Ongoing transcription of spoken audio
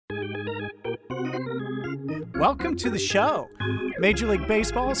Welcome to the show. Major League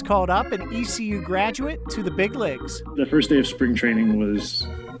Baseball has called up an ECU graduate to the big leagues. The first day of spring training was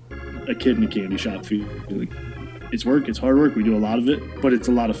a kid in a candy shop feeling. It's work, it's hard work, we do a lot of it, but it's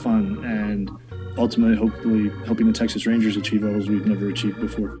a lot of fun, and ultimately, hopefully, helping the Texas Rangers achieve levels we've never achieved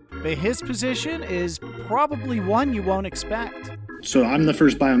before. But his position is probably one you won't expect. So I'm the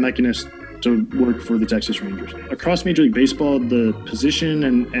first biomechanist to work for the Texas Rangers. Across Major League Baseball, the position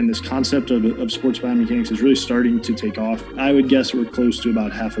and this concept of sports biomechanics is really starting to take off. I would guess we're close to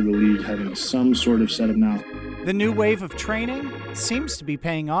about half of the league having some sort of setup now. The new wave of training seems to be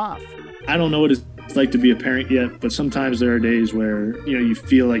paying off. I don't know what it's like to be a parent yet, but sometimes there are days where you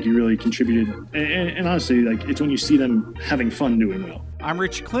feel like you really contributed. And honestly, it's when you see them having fun doing well. I'm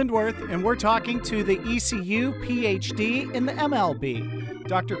Rich Klindworth, and we're talking to the ECU PhD in the MLB,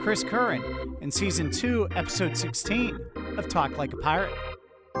 Dr. Chris Curran, in Season 2, Episode 16 of Talk Like a Pirate.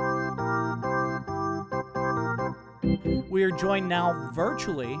 We are joined now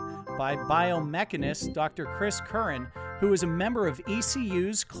virtually by biomechanist Dr. Chris Curran, who is a member of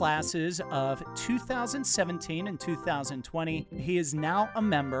ECU's classes of 2017 and 2020. He is now a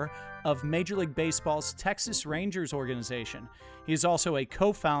member of Major League Baseball's Texas Rangers organization. He is also a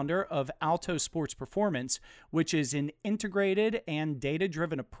co-founder of Alto Sports Performance, which is an integrated and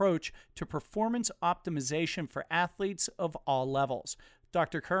data-driven approach to performance optimization for athletes of all levels.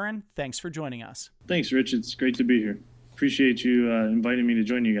 Dr. Curran, thanks for joining us. Thanks, Rich. It's great to be here. Appreciate you inviting me to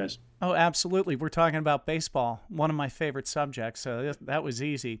join you guys. Oh, absolutely. We're talking about baseball, one of my favorite subjects, so that was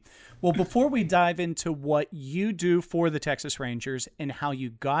easy. Well, before we dive into what you do for the Texas Rangers and how you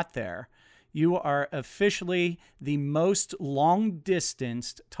got there, you are officially the most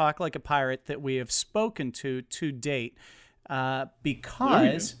long-distanced Talk Like a Pirate that we have spoken to date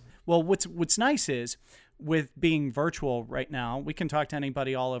because, well, what's nice is with being virtual right now, we can talk to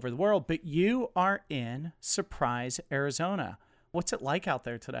anybody all over the world, but you are in Surprise, Arizona. What's it like out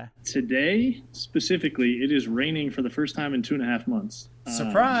there today? Today, specifically, it is raining for the first time in 2.5 months.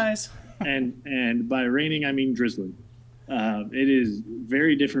 Surprise! And by raining, I mean drizzling. It is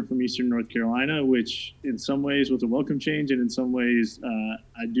very different from Eastern North Carolina, which in some ways was a welcome change, and in some ways,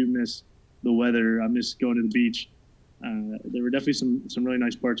 I do miss the weather. I miss going to the beach. There were definitely some really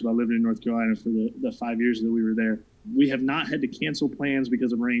nice parts about living in North Carolina for the 5 years that we were there. We have not had to cancel plans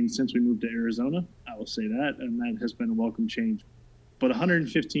because of rain since we moved to Arizona. I will say that, and that has been a welcome change. But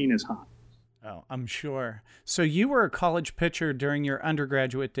 115 is hot. Oh, I'm sure. So you were a college pitcher during your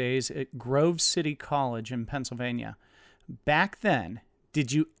undergraduate days at Grove City College in Pennsylvania. Back then,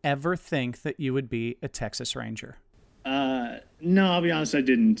 did you ever think that you would be a Texas Ranger? No, I'll be honest, I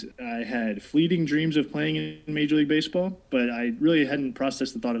didn't. I had fleeting dreams of playing in Major League Baseball, but I really hadn't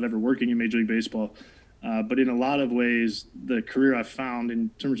processed the thought of ever working in Major League Baseball. But in a lot of ways, the career I've found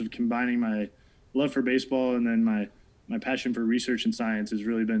in terms of combining my love for baseball and then my passion for research and science has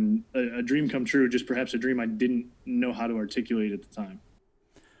really been a dream come true, just perhaps a dream I didn't know how to articulate at the time.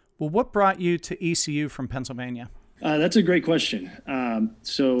 Well, what brought you to ECU from Pennsylvania? That's a great question.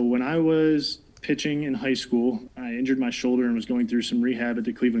 So when I was pitching in high school, I injured my shoulder and was going through some rehab at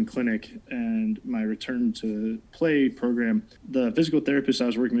the Cleveland Clinic, and my return to play program, the physical therapist I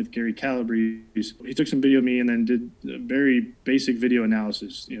was working with, Gary Calabrese, he took some video of me and then did a very basic video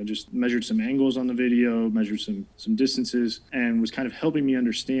analysis, just measured some angles on the video, measured some distances, and was kind of helping me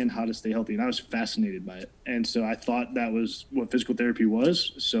understand how to stay healthy. And I was fascinated by it. And so I thought that was what physical therapy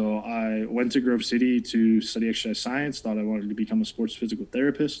was. So I went to Grove City to study exercise science, thought I wanted to become a sports physical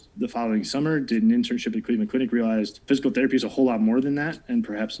therapist. The following summer, did an internship at Cleveland Clinic, realized physical therapy is a whole lot more than that and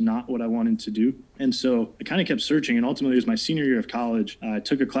perhaps not what I wanted to do. And so I kind of kept searching, and ultimately it was my senior year of college. I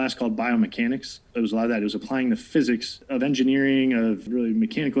took a class called biomechanics. It was a lot of that. It was applying the physics of engineering, of really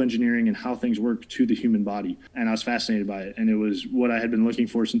mechanical engineering and how things work to the human body. And I was fascinated by it. And it was what I had been looking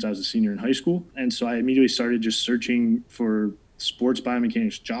for since I was a senior in high school. And so I immediately started just searching for sports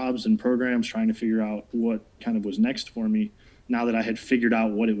biomechanics jobs and programs, trying to figure out what kind of was next for me. Now that I had figured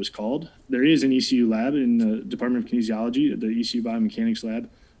out what it was called, there is an ECU lab in the Department of Kinesiology, the ECU Biomechanics Lab,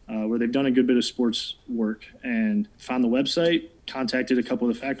 where they've done a good bit of sports work, and found the website, contacted a couple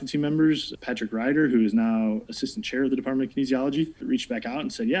of the faculty members. Patrick Ryder, who is now assistant chair of the Department of Kinesiology, reached back out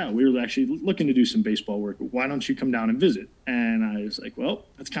and said, yeah, we were actually looking to do some baseball work. Why don't you come down and visit? And I was like, well,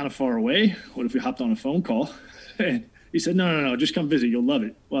 that's kind of far away. What if we hopped on a phone call? And he said, no, just come visit. You'll love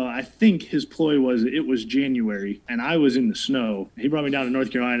it. Well, I think his ploy was it was January, and I was in the snow. He brought me down to North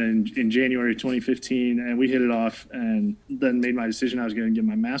Carolina in January 2015, and we hit it off, and then made my decision I was going to get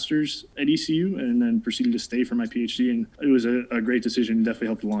my master's at ECU, and then proceeded to stay for my PhD. And it was a great decision. Definitely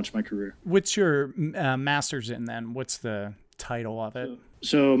helped launch my career. What's your master's in then? What's the title of it?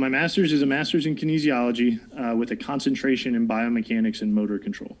 So my master's is a master's in kinesiology with a concentration in biomechanics and motor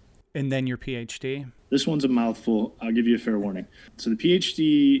control. And then your PhD? This one's a mouthful. I'll give you a fair warning. So the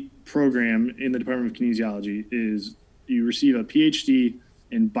PhD program in the Department of Kinesiology is you receive a PhD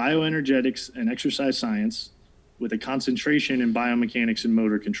in bioenergetics and exercise science with a concentration in biomechanics and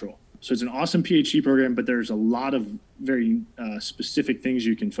motor control. So it's an awesome PhD program, but there's a lot of very specific things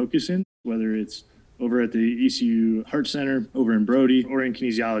you can focus in, whether it's over at the ECU Heart Center, over in Brody, or in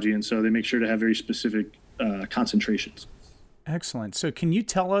kinesiology. And so they make sure to have very specific concentrations. Excellent. So can you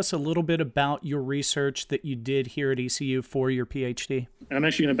tell us a little bit about your research that you did here at ECU for your PhD? I'm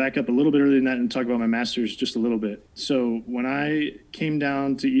actually going to back up a little bit earlier than that and talk about my master's just a little bit. So when I came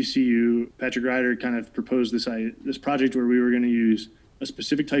down to ECU, Patrick Ryder kind of proposed this project where we were going to use a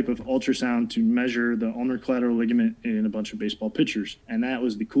specific type of ultrasound to measure the ulnar collateral ligament in a bunch of baseball pitchers. And that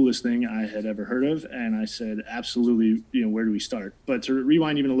was the coolest thing I had ever heard of. And I said, absolutely, where do we start? But to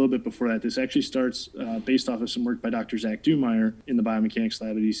rewind even a little bit before that, this actually starts based off of some work by Dr. Zach Dumeier in the biomechanics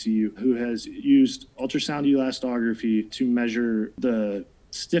lab at ECU, who has used ultrasound elastography to measure the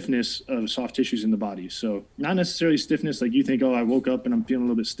stiffness of soft tissues in the body. So not necessarily stiffness like you think, oh, I woke up and I'm feeling a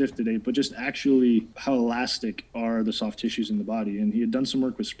little bit stiff today, but just actually how elastic are the soft tissues in the body. And he had done some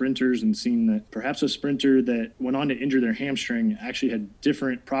work with sprinters and seen that perhaps a sprinter that went on to injure their hamstring actually had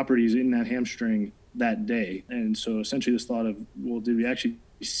different properties in that hamstring that day. And so essentially this thought of, well, did we actually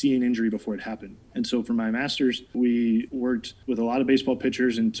see an injury before it happened? And so for my master's, we worked with a lot of baseball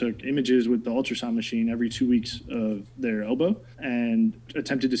pitchers and took images with the ultrasound machine every 2 weeks of their elbow and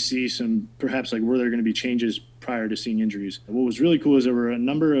attempted to see some, perhaps like, were there going to be changes prior to seeing injuries. What was really cool is there were a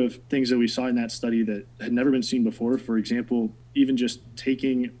number of things that we saw in that study that had never been seen before. For example, even just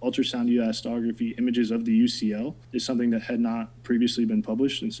taking ultrasound elastography images of the UCL is something that had not previously been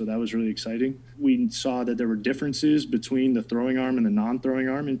published. And so that was really exciting. We saw that there were differences between the throwing arm and the non-throwing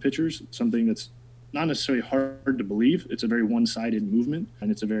arm in pitchers, something that's not necessarily hard to believe. It's a very one-sided movement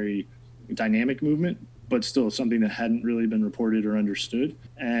and it's a very dynamic movement, but still something that hadn't really been reported or understood.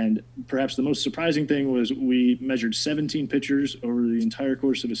 And perhaps the most surprising thing was we measured 17 pitchers over the entire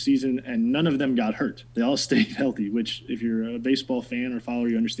course of a season, and none of them got hurt. They all stayed healthy, which if you're a baseball fan or follower,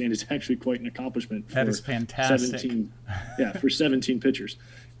 you understand is actually quite an accomplishment. That is fantastic. For 17 pitchers.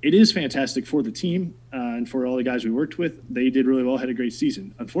 It is fantastic for the team and for all the guys we worked with. They did really well, had a great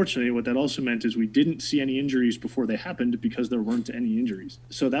season. Unfortunately, what that also meant is we didn't see any injuries before they happened because there weren't any injuries.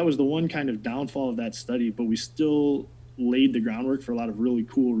 So that was the one kind of downfall of that study, but we still laid the groundwork for a lot of really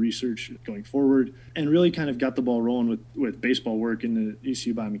cool research going forward and really kind of got the ball rolling with baseball work in the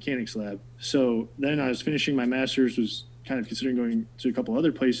ECU biomechanics lab. So then I was finishing my master's, was kind of considering going to a couple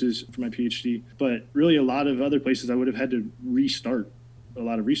other places for my PhD, but really a lot of other places I would have had to restart a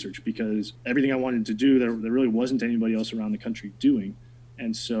lot of research because everything I wanted to do, there really wasn't anybody else around the country doing.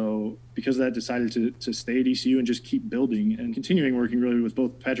 And so because of that, decided to stay at ECU and just keep building and continuing working really with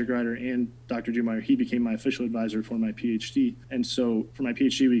both Patrick Ryder and Dr. Dumeier. He became my official advisor for my PhD. And so for my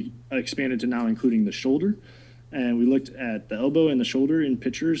PhD, we expanded to now including the shoulder. And we looked at the elbow and the shoulder in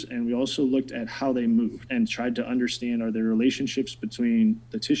pitchers, and we also looked at how they moved and tried to understand, are there relationships between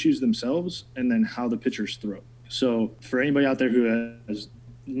the tissues themselves and then how the pitchers throw. So for anybody out there who has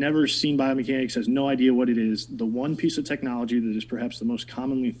never seen biomechanics, has no idea what it is, the one piece of technology that is perhaps the most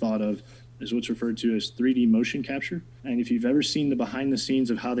commonly thought of is what's referred to as 3D motion capture. And if you've ever seen the behind the scenes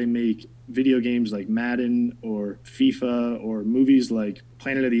of how they make video games like Madden or FIFA or movies like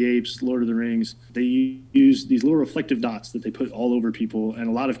Planet of the Apes, Lord of the Rings, they use these little reflective dots that they put all over people and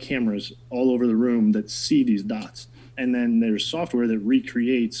a lot of cameras all over the room that see these dots. And then there's software that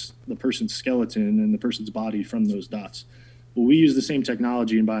recreates the person's skeleton and the person's body from those dots. Well, we use the same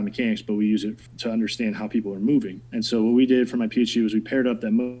technology in biomechanics, but we use it to understand how people are moving. And so what we did for my PhD was we paired up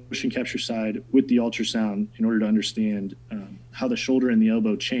that motion capture side with the ultrasound in order to understand how the shoulder and the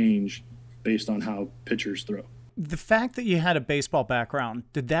elbow change based on how pitchers throw. The fact that you had a baseball background,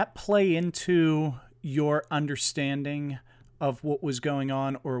 did that play into your understanding of what was going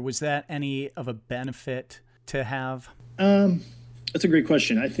on, or was that any of a benefit to have? That's a great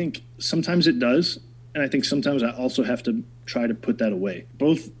question. I think sometimes it does. And I think sometimes I also have to try to put that away,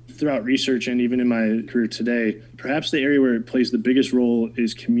 both throughout research and even in my career today. Perhaps the area where it plays the biggest role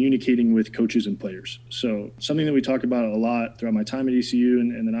is communicating with coaches and players. So something that we talk about a lot throughout my time at ECU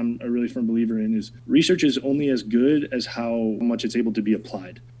and that I'm a really firm believer in is research is only as good as how much it's able to be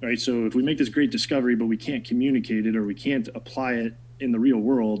applied, right? So if we make this great discovery, but we can't communicate it or we can't apply it in the real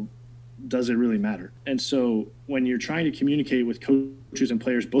world, does it really matter? And so when you're trying to communicate with coaches and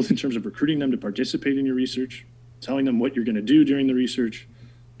players, both in terms of recruiting them to participate in your research, telling them what you're going to do during the research,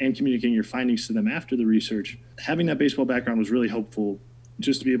 and communicating your findings to them after the research, having that baseball background was really helpful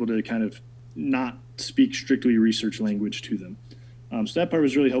just to be able to kind of not speak strictly research language to them. So that part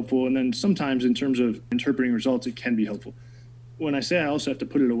was really helpful. And then sometimes in terms of interpreting results, it can be helpful. When I say I also have to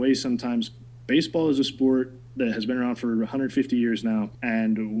put it away sometimes, baseball is a sport that has been around for 150 years now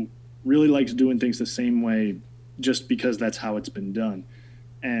and really likes doing things the same way just because that's how it's been done.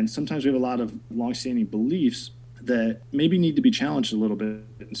 And sometimes we have a lot of longstanding beliefs that maybe need to be challenged a little bit.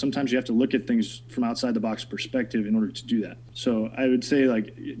 And sometimes you have to look at things from outside the box perspective in order to do that. So I would say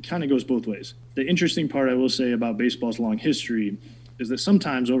like it kind of goes both ways. The interesting part I will say about baseball's long history is that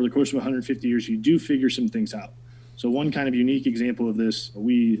sometimes over the course of 150 years, you do figure some things out. So one kind of unique example of this,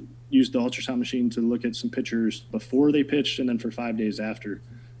 we used the ultrasound machine to look at some pitchers before they pitched and then for 5 days after.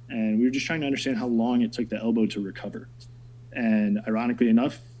 And we were just trying to understand how long it took the elbow to recover. And ironically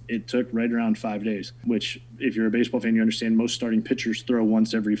enough, it took right around 5 days, which if you're a baseball fan, you understand most starting pitchers throw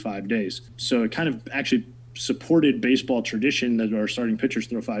once every 5 days. So it kind of actually supported baseball tradition that our starting pitchers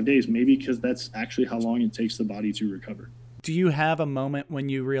throw 5 days, maybe because that's actually how long it takes the body to recover. Do you have a moment when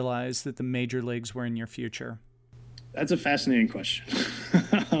you realized that the major leagues were in your future? That's a fascinating question.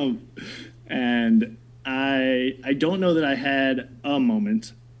 And I don't know that I had a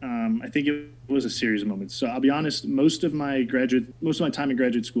moment. I think it was a series of moments. So I'll be honest, most of my time in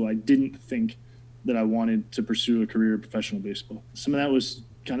graduate school, I didn't think that I wanted to pursue a career in professional baseball. Some of that was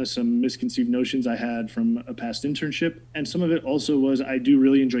kind of some misconceived notions I had from a past internship. And some of it also was I do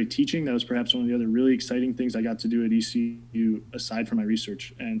really enjoy teaching. That was perhaps one of the other really exciting things I got to do at ECU aside from my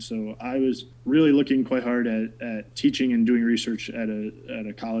research. And so I was really looking quite hard at teaching and doing research at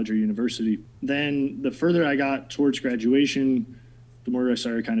a college or university. Then the further I got towards graduation, the more I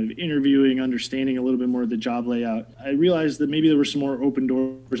started kind of interviewing, understanding a little bit more of the job layout, I realized that maybe there were some more open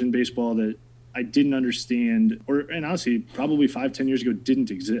doors in baseball that I didn't understand, and honestly, probably 5-10 years ago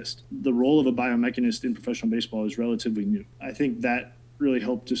didn't exist. The role of a biomechanist in professional baseball is relatively new. I think that really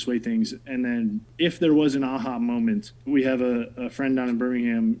helped to sway things. And then if there was an aha moment, we have a friend down in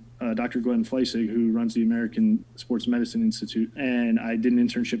Birmingham, Dr. Glenn Fleissig, who runs the American Sports Medicine Institute. And I did an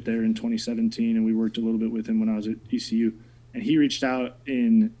internship there in 2017, and we worked a little bit with him when I was at ECU. And he reached out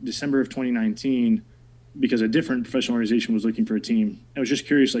in December of 2019 because a different professional organization was looking for a team. I was just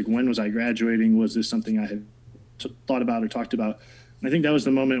curious, like, when was I graduating? Was this something I had thought about or talked about? And I think that was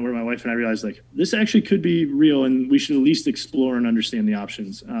the moment where my wife and I realized, like, this actually could be real and we should at least explore and understand the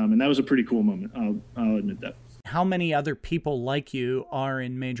options. And that was a pretty cool moment. I'll admit that. How many other people like you are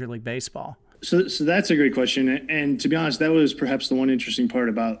in Major League Baseball? So that's a great question. And to be honest, that was perhaps the one interesting part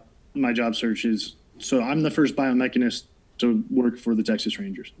about my job search is, so I'm the first biomechanist to work for the Texas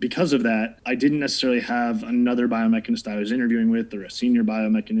Rangers. Because of that, I didn't necessarily have another biomechanist I was interviewing with or a senior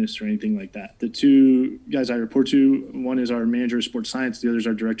biomechanist or anything like that. The two guys I report to, one is our manager of sports science, the other is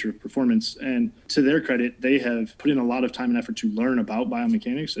our director of performance. And to their credit, they have put in a lot of time and effort to learn about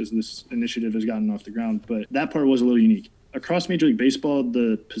biomechanics as this initiative has gotten off the ground. But that part was a little unique. Across Major League Baseball,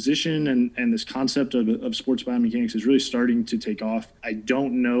 the position and this concept of sports biomechanics is really starting to take off. I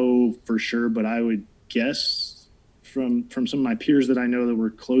don't know for sure, but I would guess from some of my peers that I know that we're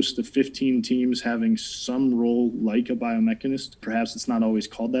close to 15 teams having some role like a biomechanist. Perhaps it's not always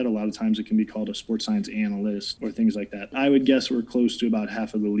called that. A lot of times it can be called a sports science analyst or things like that. I would guess we're close to about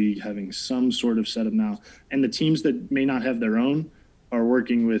half of the league having some sort of setup now. And the teams that may not have their own are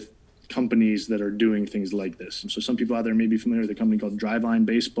working with companies that are doing things like this. And so some people out there may be familiar with a company called Driveline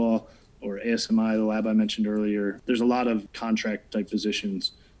Baseball or ASMI, the lab I mentioned earlier. There's a lot of contract type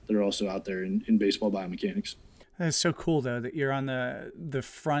positions that are also out there in baseball biomechanics. That's so cool, though, that you're on the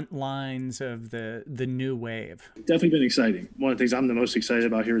front lines of the new wave. Definitely been exciting. One of the things I'm the most excited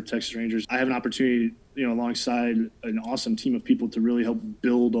about here with Texas Rangers, I have an opportunity, alongside an awesome team of people to really help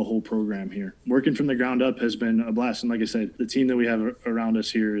build a whole program here. Working from the ground up has been a blast. And like I said, the team that we have around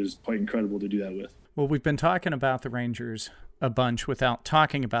us here is quite incredible to do that with. Well, we've been talking about the Rangers a bunch without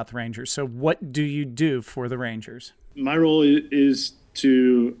talking about the Rangers. So what do you do for the Rangers? My role is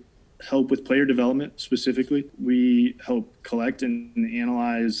to help with player development specifically. We help collect and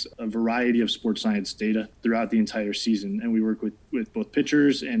analyze a variety of sports science data throughout the entire season. And we work with both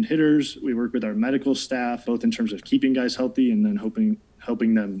pitchers and hitters. We work with our medical staff, both in terms of keeping guys healthy and then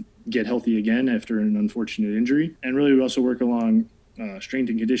helping them get healthy again after an unfortunate injury. And really, we also work along strength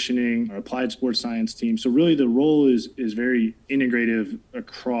and conditioning, our applied sports science team. So really the role is very integrative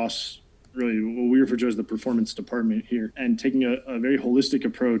across really what we refer to as the performance department here, and taking a very holistic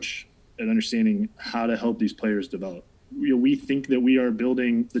approach at understanding how to help these players develop. We think that we are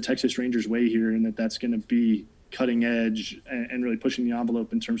building the Texas Rangers way here, and that's going to be cutting edge and really pushing the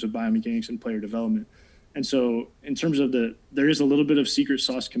envelope in terms of biomechanics and player development. And so in terms of there is a little bit of secret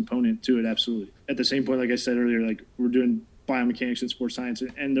sauce component to it, absolutely. At the same point, like I said earlier, like we're doing biomechanics and sports science,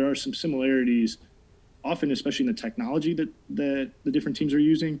 and there are some similarities often, especially in the technology that the different teams are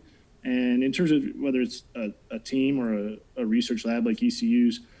using. And in terms of whether it's a team or a research lab like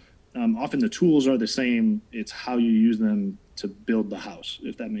ECU's, often the tools are the same. It's how you use them to build the house,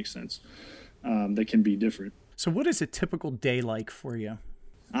 if that makes sense. That can be different. So what is a typical day like for you?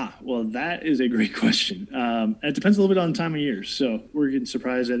 Well, that is a great question. It depends a little bit on the time of year. So we're getting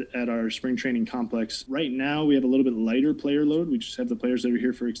surprised at our spring training complex. Right now, we have a little bit lighter player load. We just have the players that are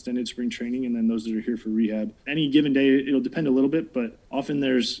here for extended spring training and then those that are here for rehab. Any given day, it'll depend a little bit, but often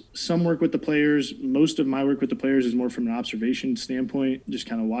there's some work with the players. Most of my work with the players is more from an observation standpoint, just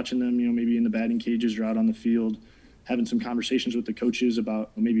kind of watching them, maybe in the batting cages or out on the field, having some conversations with the coaches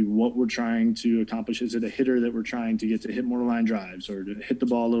about maybe what we're trying to accomplish. Is it a hitter that we're trying to get to hit more line drives or to hit the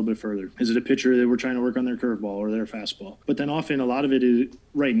ball a little bit further? Is it a pitcher that we're trying to work on their curveball or their fastball? But then often a lot of it is,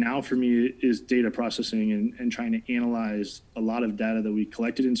 right now for me, is data processing and trying to analyze a lot of data that we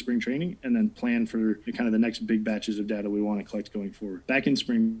collected in spring training and then plan for kind of the next big batches of data we want to collect going forward. Back in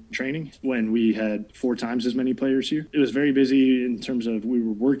spring training, when we had 4 times as many players here, it was very busy in terms of we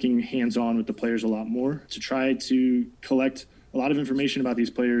were working hands-on with the players a lot more to try to collect a lot of information about these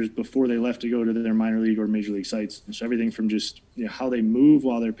players before they left to go to their minor league or major league sites. So everything from just how they move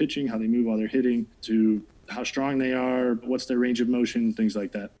while they're pitching, how they move while they're hitting, to how strong they are, what's their range of motion, things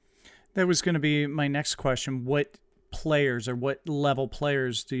like that. That was going to be my next question. What players or what level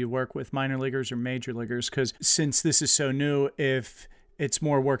players do you work with, minor leaguers or major leaguers? Because since this is so new, if it's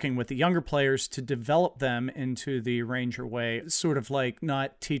more working with the younger players to develop them into the Ranger way, sort of like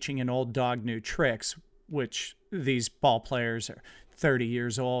not teaching an old dog new tricks, which these ball players are 30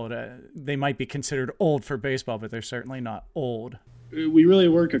 years old. They might be considered old for baseball, but they're certainly not old. We really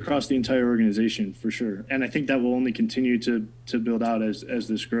work across the entire organization for sure. And I think that will only continue to build out as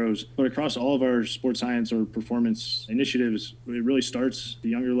this grows. But across all of our sports science or performance initiatives, it really starts the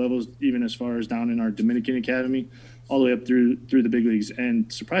younger levels, even as far as down in our Dominican Academy, all the way up through the big leagues.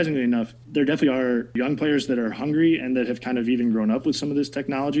 And surprisingly enough, there definitely are young players that are hungry and that have kind of even grown up with some of this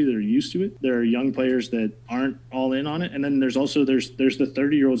technology that are used to it. There are young players that aren't all in on it. And then there's the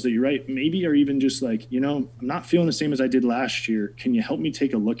 30-year-olds that you're right, maybe are even just like, I'm not feeling the same as I did last year. Can you help me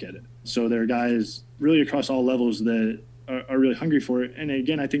take a look at it? So there are guys really across all levels that are really hungry for it. And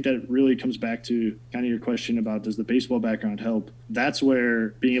again, I think that really comes back to kind of your question about, does the baseball background help? That's where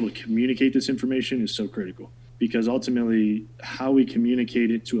being able to communicate this information is so critical. Because ultimately, how we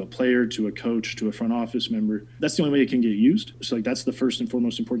communicate it to a player, to a coach, to a front office member, that's the only way it can get used. So that's the first and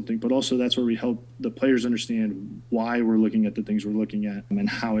foremost important thing. But also that's where we help the players understand why we're looking at the things we're looking at and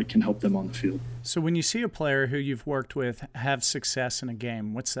how it can help them on the field. So when you see a player who you've worked with have success in a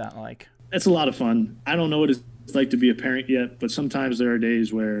game, what's that like? It's a lot of fun. I don't know what it's like to be a parent yet, but sometimes there are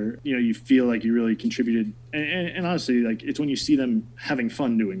days where, you feel like you really contributed. And honestly, it's when you see them having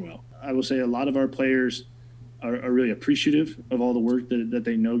fun doing well. I will say a lot of our players are really appreciative of all the work that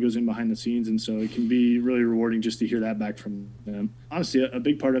they know goes in behind the scenes. And so it can be really rewarding just to hear that back from them. Honestly, a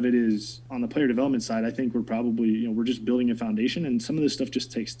big part of it is on the player development side. I think we're probably, we're just building a foundation, and some of this stuff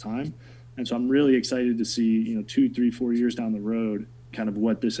just takes time. And so I'm really excited to see, 2, 3, 4 years down the road, kind of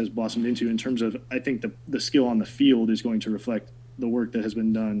what this has blossomed into in terms of, I think the skill on the field is going to reflect the work that has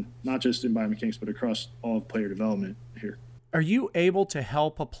been done, not just in biomechanics, but across all of player development here. Are you able to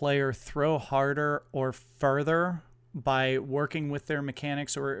help a player throw harder or further by working with their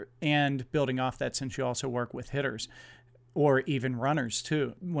mechanics and building off that, since you also work with hitters or even runners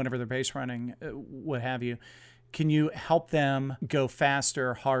too, whenever they're base running, what have you? Can you help them go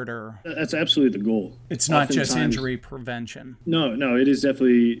faster, harder? That's absolutely the goal. It's not just injury prevention. No, it is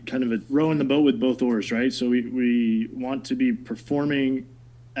definitely kind of a rowing the boat with both oars, right? So we want to be performing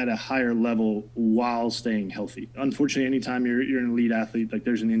at a higher level while staying healthy. Unfortunately, anytime you're an elite athlete,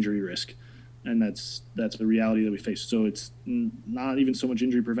 there's an injury risk, and that's the reality that we face. So it's not even so much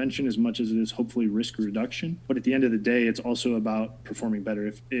injury prevention as much as it is hopefully risk reduction. But at the end of the day, it's also about performing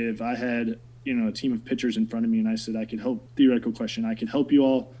better. If I had a team of pitchers in front of me and I said, I could help you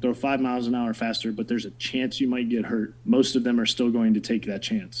all throw 5 miles an hour faster, but there's a chance you might get hurt. Most of them are still going to take that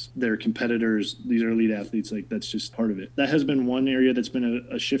chance. They're competitors. These are elite athletes. That's just part of it. That has been one area that's been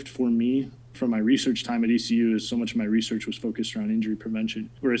a shift for me from my research time at ECU, is so much of my research was focused around injury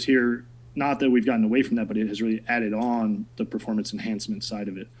prevention. Whereas here, not that we've gotten away from that, but it has really added on the performance enhancement side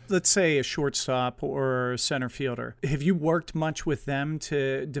of it. Let's say a shortstop or a center fielder. Have you worked much with them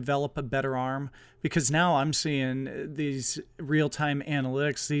to develop a better arm? Because now I'm seeing these real-time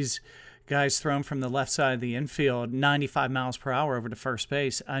analytics, these guys thrown from the left side of the infield 95 miles per hour over to first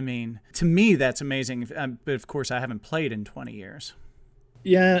base. I mean, to me, that's amazing. But of course, I haven't played in 20 years.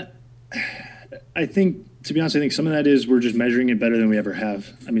 Yeah. I think, to be honest, I think some of that is we're just measuring it better than we ever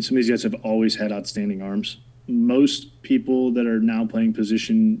have. I mean, some of these guys have always had outstanding arms. Most people that are now playing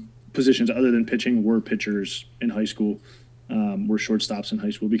positions other than pitching were pitchers in high school, were shortstops in high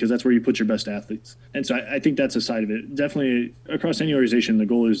school, because that's where you put your best athletes. And so I think that's a side of it. Definitely across any organization, the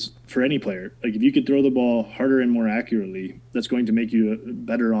goal is for any player, like if you could throw the ball harder and more accurately, that's going to make you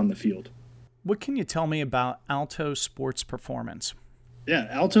better on the field. What can you tell me about Alto Sports Performance? Yeah,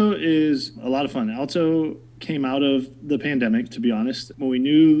 Alto is a lot of fun. Alto came out of the pandemic, to be honest. When we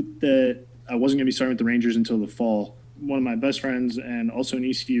knew that I wasn't going to be starting with the Rangers until the fall, one of my best friends and also an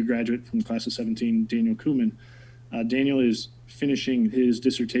ECU graduate from the class of 17, Daniel Kuhlman, Daniel is finishing his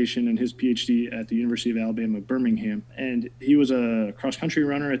dissertation and his PhD at the University of Alabama, Birmingham. And he was a cross-country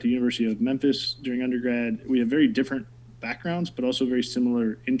runner at the University of Memphis during undergrad. We have very different backgrounds, but also very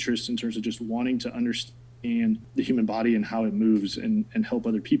similar interests in terms of just wanting to understand the human body and how it moves and help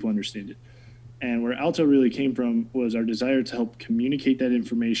other people understand it. And where Alto really came from was our desire to help communicate that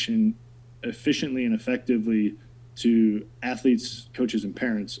information efficiently and effectively to athletes, coaches, and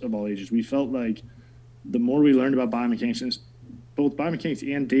parents of all ages. We felt like the more we learned about biomechanics, both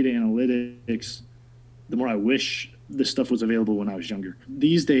biomechanics and data analytics, the more I wish this stuff was available when I was younger.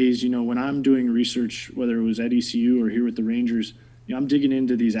 These days, when I'm doing research, whether it was at ECU or here with the Rangers, I'm digging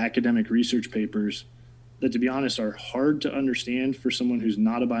into these academic research papers that, to be honest, are hard to understand for someone who's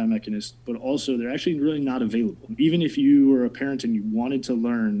not a biomechanist, but also they're actually really not available. Even if you were a parent and you wanted to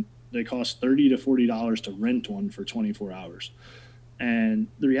learn, they cost $30 to $40 to rent one for 24 hours. And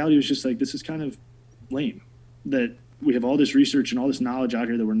the reality was just like, this is kind of lame that we have all this research and all this knowledge out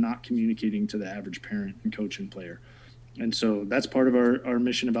here that we're not communicating to the average parent and coach and player. And so that's part of our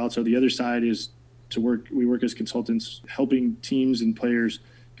mission of Alto. The other side is we work as consultants, helping teams and players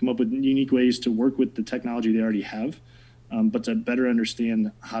come up with unique ways to work with the technology they already have, but to better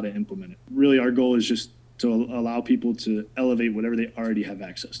understand how to implement it. Really, our goal is just to allow people to elevate whatever they already have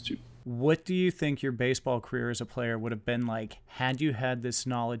access to. What do you think your baseball career as a player would have been like had you had this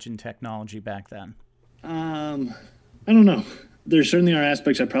knowledge and technology back then? I don't know. There certainly are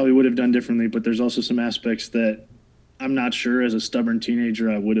aspects I probably would have done differently, but there's also some aspects that I'm not sure as a stubborn teenager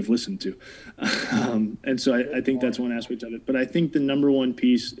I would have listened to. And so I think that's one aspect of it. But I think the number one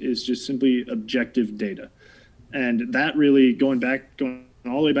piece is just simply objective data. And that really, going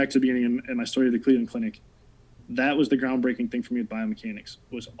all the way back to the beginning of my story of the Cleveland Clinic, that was the groundbreaking thing for me with biomechanics,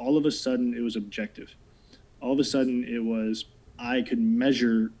 was all of a sudden it was objective. All of a sudden it was, I could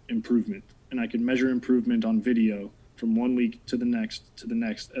measure improvement, and I could measure improvement on video from 1 week to the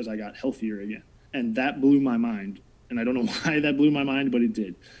next as I got healthier again. And that blew my mind. And I don't know why that blew my mind, but it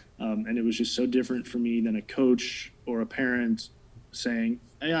did. And it was just so different for me than a coach or a parent saying,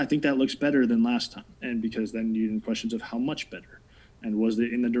 hey, I think that looks better than last time. And because then you're in questions of how much better. And was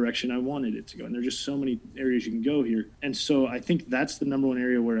it in the direction I wanted it to go? And there's just so many areas you can go here. And so I think that's the number one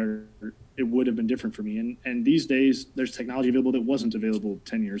area where it would have been different for me. And these days, there's technology available that wasn't available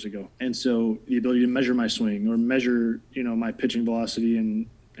 10 years ago. And so the ability to measure my swing or measure, my pitching velocity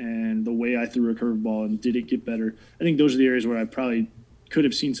and the way I threw a curveball and did it get better, I think those are the areas where I probably could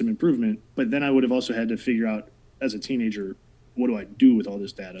have seen some improvement. But then I would have also had to figure out as a teenager, what do I do with all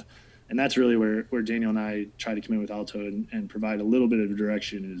this data? And that's really where Daniel and I try to come in with Alto and provide a little bit of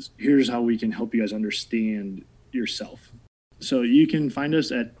direction is here's how we can help you guys understand yourself. So you can find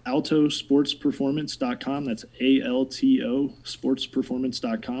us at altosportsperformance.com. That's ALTO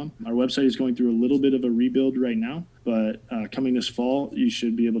sportsperformance.com. Our website is going through a little bit of a rebuild right now, but coming this fall, you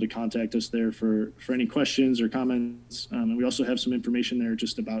should be able to contact us there for any questions or comments. And we also have some information there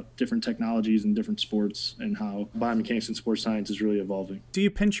just about different technologies and different sports and how biomechanics and sports science is really evolving. Do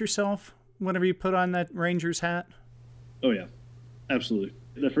you pinch yourself whenever you put on that Rangers hat? Oh, yeah, absolutely.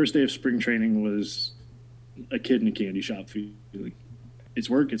 The first day of spring training was a kid in a candy shop feeling. It's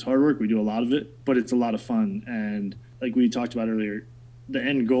work, it's hard work, we do a lot of it, but it's a lot of fun. And like we talked about earlier, the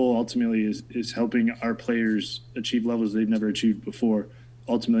end goal ultimately is helping our players achieve levels they've never achieved before.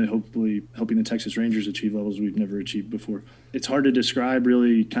 Ultimately, hopefully helping the Texas Rangers achieve levels we've never achieved before. It's hard to describe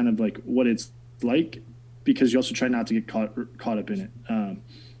really kind of like what it's like because you also try not to get caught up in it.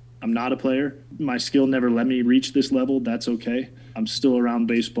 I'm not a player. My skill never let me reach this level. That's okay. I'm still around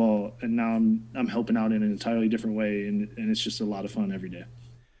baseball, and now I'm helping out in an entirely different way, and it's just a lot of fun every day.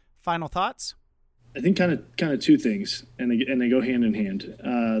 Final thoughts? I think kind of two things, and they go hand in hand.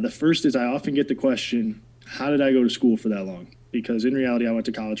 The first is I often get the question, how did I go to school for that long? Because in reality, I went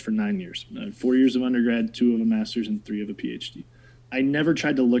to college for 9 years. 4 years of undergrad, 2 of a master's, and 3 of a PhD. I never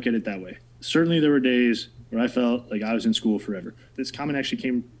tried to look at it that way. Certainly there were days where I felt like I was in school forever. This comment actually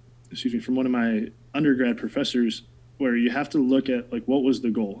came from one of my undergrad professors where you have to look at like what was the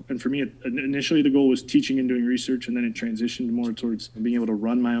goal. And for me, initially the goal was teaching and doing research, and then it transitioned more towards being able to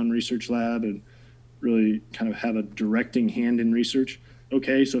run my own research lab and really kind of have a directing hand in research.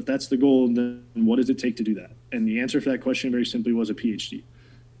 Okay, so if that's the goal, then what does it take to do that? And the answer for that question very simply was a PhD.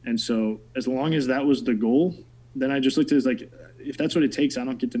 And so as long as that was the goal, then I just looked at it as like, if that's what it takes, I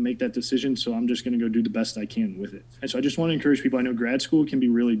don't get to make that decision, so I'm just going to go do the best I can with it. And so I just want to encourage people. I know grad school can be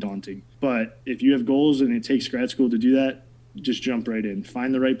really daunting, but if you have goals and it takes grad school to do that, just jump right in.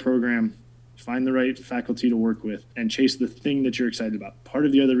 Find the right program, find the right faculty to work with, and chase the thing that you're excited about. Part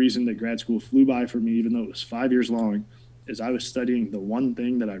of the other reason that grad school flew by for me, even though it was 5 years long, is I was studying the one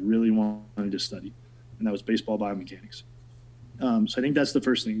thing that I really wanted to study, and that was baseball biomechanics. So I think that's the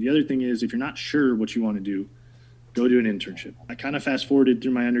first thing. The other thing is, if you're not sure what you want to do, go do an internship. I kind of fast forwarded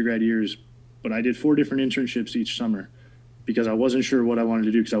through my undergrad years, but I did 4 different internships each summer because I wasn't sure what I wanted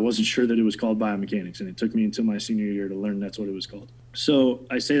to do, because I wasn't sure that it was called biomechanics, and it took me until my senior year to learn that's what it was called. So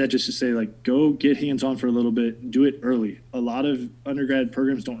I say that just to say, like, go get hands-on for a little bit, do it early. A lot of undergrad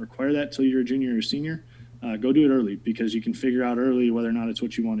programs don't require that till you're a junior or senior. Go do it early, because you can figure out early whether or not it's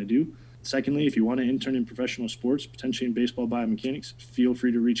what you want to do. Secondly, if you want to intern in professional sports, potentially in baseball biomechanics, feel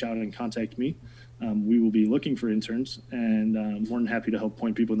free to reach out and contact me. We will be looking for interns, and more than happy to help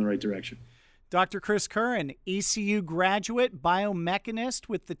point people in the right direction. Dr. Chris Curran, ECU graduate, biomechanist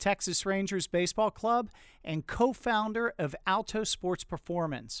with the Texas Rangers Baseball Club, and co-founder of Alto Sports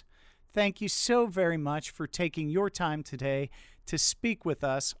Performance. Thank you so very much for taking your time today to speak with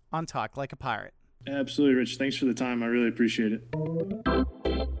us on Talk Like a Pirate. Absolutely, Rich. Thanks for the time. I really appreciate it.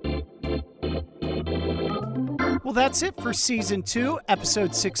 Well, that's it for Season 2,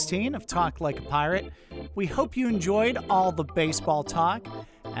 Episode 16 of Talk Like a Pirate. We hope you enjoyed all the baseball talk.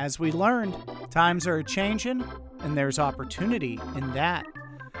 As we learned, times are a-changin', and there's opportunity in that.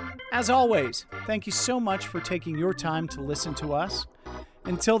 As always, thank you so much for taking your time to listen to us.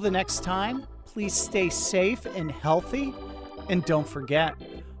 Until the next time, please stay safe and healthy. And don't forget,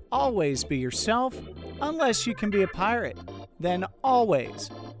 always be yourself, unless you can be a pirate. Then always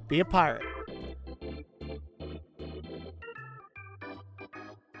be a pirate.